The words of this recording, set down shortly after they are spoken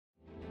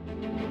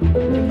The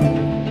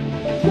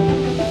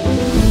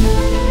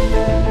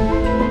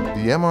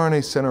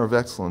mRNA Center of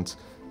Excellence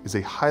is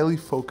a highly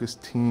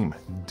focused team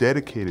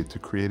dedicated to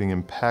creating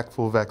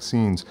impactful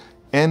vaccines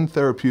and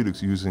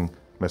therapeutics using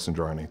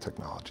messenger RNA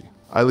technology.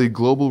 I lead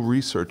global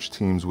research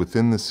teams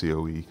within the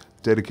COE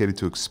dedicated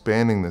to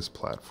expanding this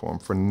platform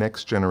for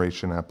next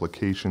generation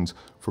applications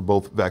for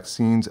both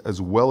vaccines as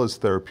well as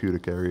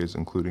therapeutic areas,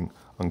 including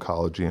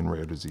oncology and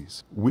rare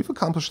disease. We've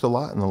accomplished a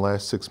lot in the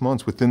last 6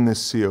 months within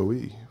this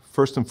COE.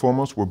 First and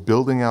foremost, we're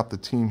building out the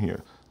team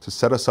here to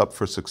set us up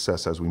for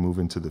success as we move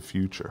into the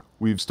future.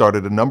 We've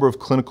started a number of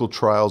clinical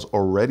trials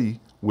already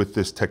with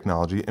this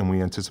technology, and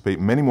we anticipate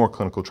many more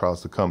clinical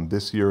trials to come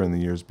this year and the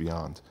years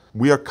beyond.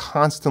 We are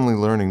constantly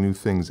learning new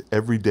things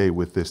every day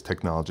with this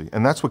technology,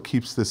 and that's what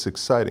keeps this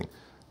exciting.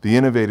 The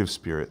innovative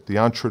spirit, the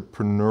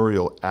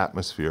entrepreneurial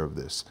atmosphere of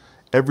this.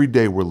 Every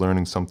day we're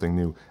learning something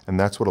new, and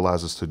that's what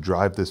allows us to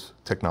drive this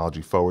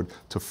technology forward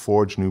to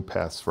forge new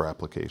paths for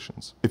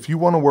applications. If you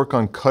want to work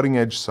on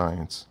cutting-edge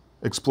science,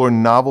 explore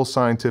novel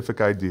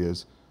scientific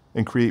ideas,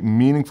 and create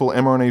meaningful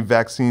mRNA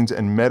vaccines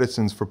and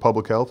medicines for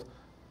public health,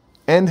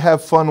 and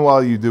have fun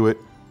while you do it,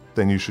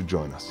 then you should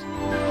join us.